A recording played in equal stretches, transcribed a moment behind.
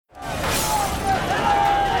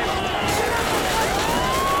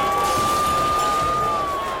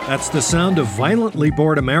That's the sound of violently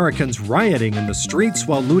bored Americans rioting in the streets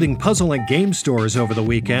while looting puzzle and game stores over the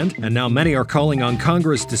weekend, and now many are calling on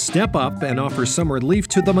Congress to step up and offer some relief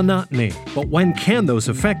to the monotony. But when can those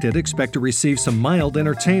affected expect to receive some mild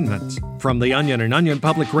entertainment? From The Onion and Onion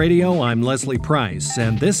Public Radio, I'm Leslie Price,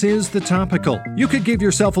 and this is The Topical. You could give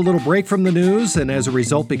yourself a little break from the news and as a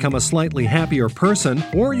result become a slightly happier person,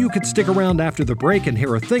 or you could stick around after the break and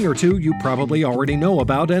hear a thing or two you probably already know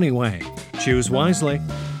about anyway. Choose wisely.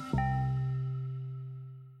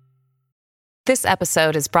 This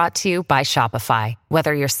episode is brought to you by Shopify.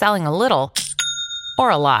 Whether you're selling a little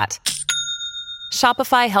or a lot,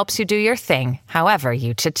 Shopify helps you do your thing, however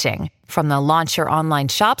you cha-ching. From the launch your online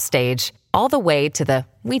shop stage, all the way to the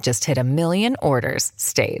we just hit 1 million orders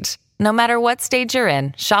stage. No matter what stage you're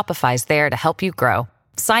in, Shopify's there to help you grow.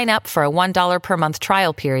 Sign up for a $1 per month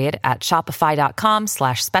trial period at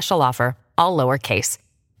shopify.com/special offer, all lowercase.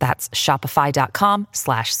 That's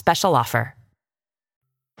shopify.com/special offer.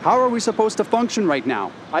 How are we supposed to function right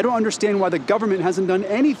now? I don't understand why the government hasn't done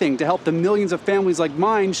anything to help the millions of families like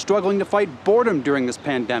mine struggling to fight boredom during this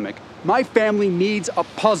pandemic. My family needs a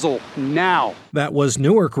puzzle now. That was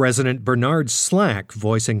Newark resident Bernard Slack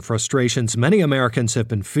voicing frustrations many Americans have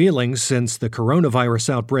been feeling since the coronavirus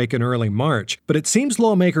outbreak in early March. But it seems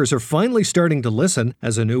lawmakers are finally starting to listen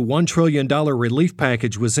as a new $1 trillion relief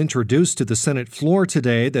package was introduced to the Senate floor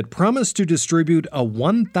today that promised to distribute a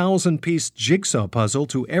 1,000-piece jigsaw puzzle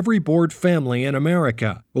to every bored family in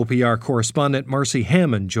America. OPR correspondent Marcy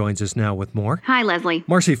Hammond joins us now with more. Hi, Leslie.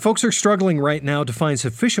 Marcy, folks are struggling right now to find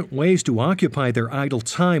sufficient ways to occupy their idle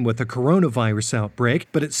time with the coronavirus outbreak,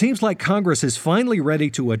 but it seems like Congress is finally ready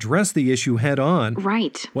to address the issue head-on.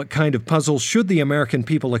 Right. What kind of puzzles should the American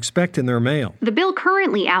people expect in their mail? The bill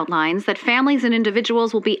currently outlines that families and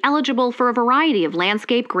individuals will be eligible for a variety of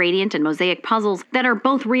landscape, gradient, and mosaic puzzles that are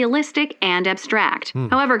both realistic and abstract.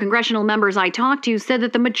 However, congressional members I talked to said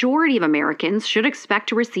that the majority of Americans should expect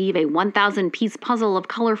to receive a 1,000-piece puzzle of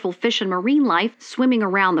colorful fish and marine life swimming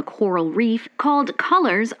around the coral reef called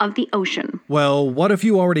Colors of the Ocean. Well, what if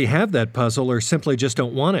you already have that puzzle or simply just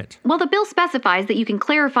don't want it? Well, the bill specifies that you can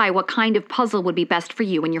clarify what kind of puzzle would be best for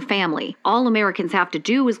you and your family. All Americans have to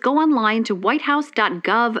do is go online to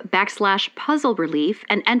whitehouse.gov/puzzle relief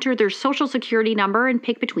and enter their social security number and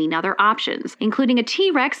pick between other options, including a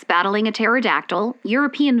T-Rex battling a pterodactyl,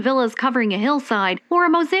 European villas covering a hillside, or a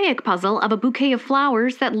mosaic puzzle of a bouquet of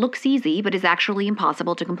flowers that looks easy but is actually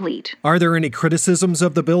impossible to complete. Are there any criticisms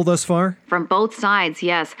of the bill thus far? From both sides,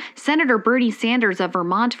 yes. Senator Bernie Sanders of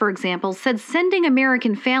Vermont, for example, said sending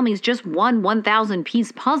American families just one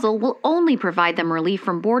 1,000-piece puzzle will only provide them relief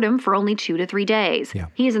from boredom for only 2 to 3 days.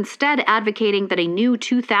 He is instead advocating that a new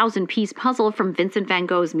 2,000-piece puzzle from Vincent van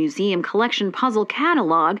Gogh's Museum Collection Puzzle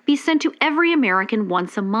Catalog be sent to every American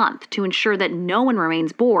once a month to ensure that no one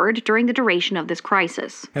remains bored during the duration of this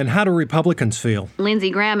crisis. And how do Republicans feel? Lindsey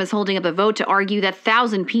Graham is holding up a vote to argue that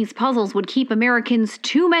 1,000-piece puzzles would keep Americans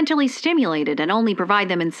too mentally stimulated and only provide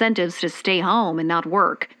them incentives to stay home and not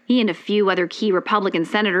work. He and a few other key Republican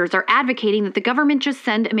senators are advocating that the government just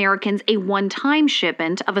send Americans a one-time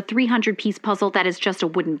shipment of a 300-piece puzzle that is just a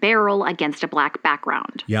wooden barrel against a black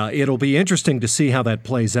background. Yeah, it'll be interesting to see how that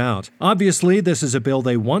plays out. Obviously, this is a bill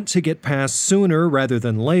they want to get passed sooner rather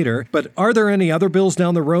than later, but are there any other bills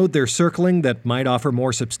down the road they're circling that might offer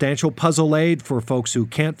more substantial puzzle aid for folks who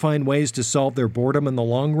can't find ways to solve their boredom in the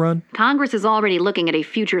long run? Congress is already looking at a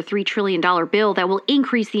future $3 trillion bill that will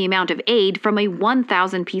increase the amount of aid from a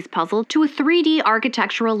 1,000-piece puzzle to a 3D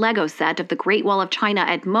architectural Lego set of the Great Wall of China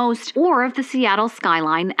at most, or of the Seattle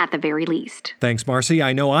skyline at the very least. Thanks, Marcy.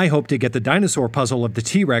 I know I hope to get the dinosaur puzzle of the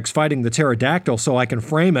T-Rex fighting the pterodactyl so I can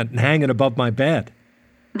frame it and hang it above my bed.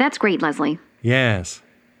 That's great, Leslie. Yes.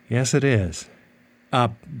 Yes, it is.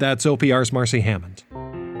 That's OPR's Marcy Hammond.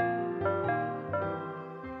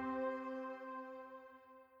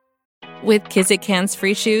 With Kizik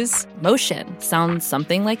hands-free shoes, motion sounds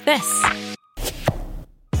something like this.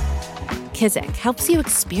 Kizik helps you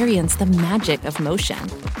experience the magic of motion.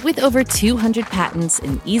 With over 200 patents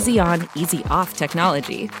and easy-on, easy-off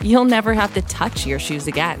technology, you'll never have to touch your shoes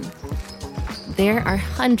again. There are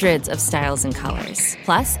hundreds of styles and colors,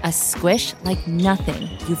 plus a squish like nothing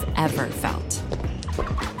you've ever felt.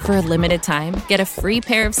 For a limited time, get a free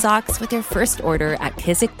pair of socks with your first order at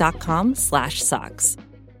kizik.com/socks.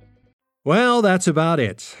 Well, that's about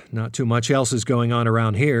it. Not too much else is going on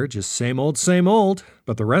around here, just same old, same old.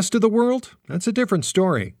 But the rest of the world, that's a different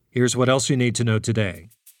story. Here's what else you need to know today.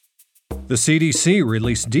 The CDC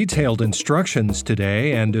released detailed instructions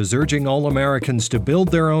today and is urging all Americans to build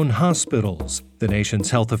their own hospitals. The nation's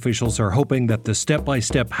health officials are hoping that the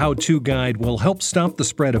step-by-step how-to guide will help stop the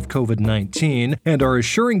spread of COVID-19 and are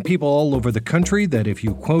assuring people all over the country that if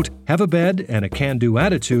you, quote, have a bed and a can-do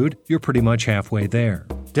attitude, you're pretty much halfway there.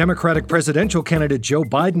 Democratic presidential candidate Joe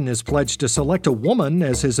Biden has pledged to select a woman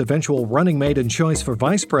as his eventual running mate and choice for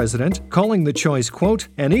vice president, calling the choice, quote,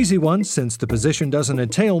 an easy one since the position doesn't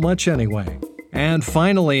entail much anyway. And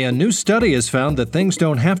finally, a new study has found that things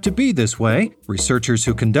don't have to be this way. Researchers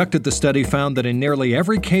who conducted the study found that in nearly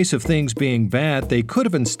every case of things being bad, they could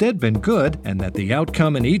have instead been good, and that the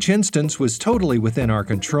outcome in each instance was totally within our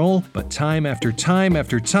control, but time after time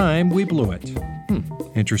after time, we blew it.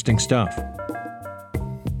 Interesting stuff.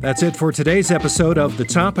 That's it for today's episode of The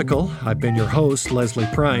Topical. I've been your host, Leslie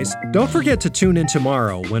Price. Don't forget to tune in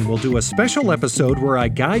tomorrow when we'll do a special episode where I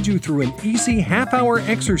guide you through an easy half-hour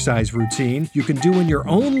exercise routine you can do in your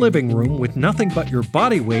own living room with nothing but your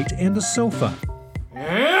body weight and a sofa.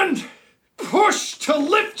 And push to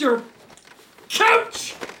lift your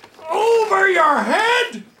couch over your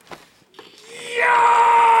head.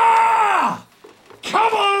 Yeah!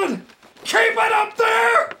 Come on! Keep it up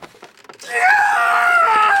there!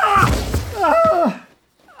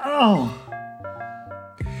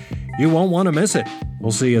 You won't want to miss it.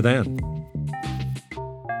 We'll see you then.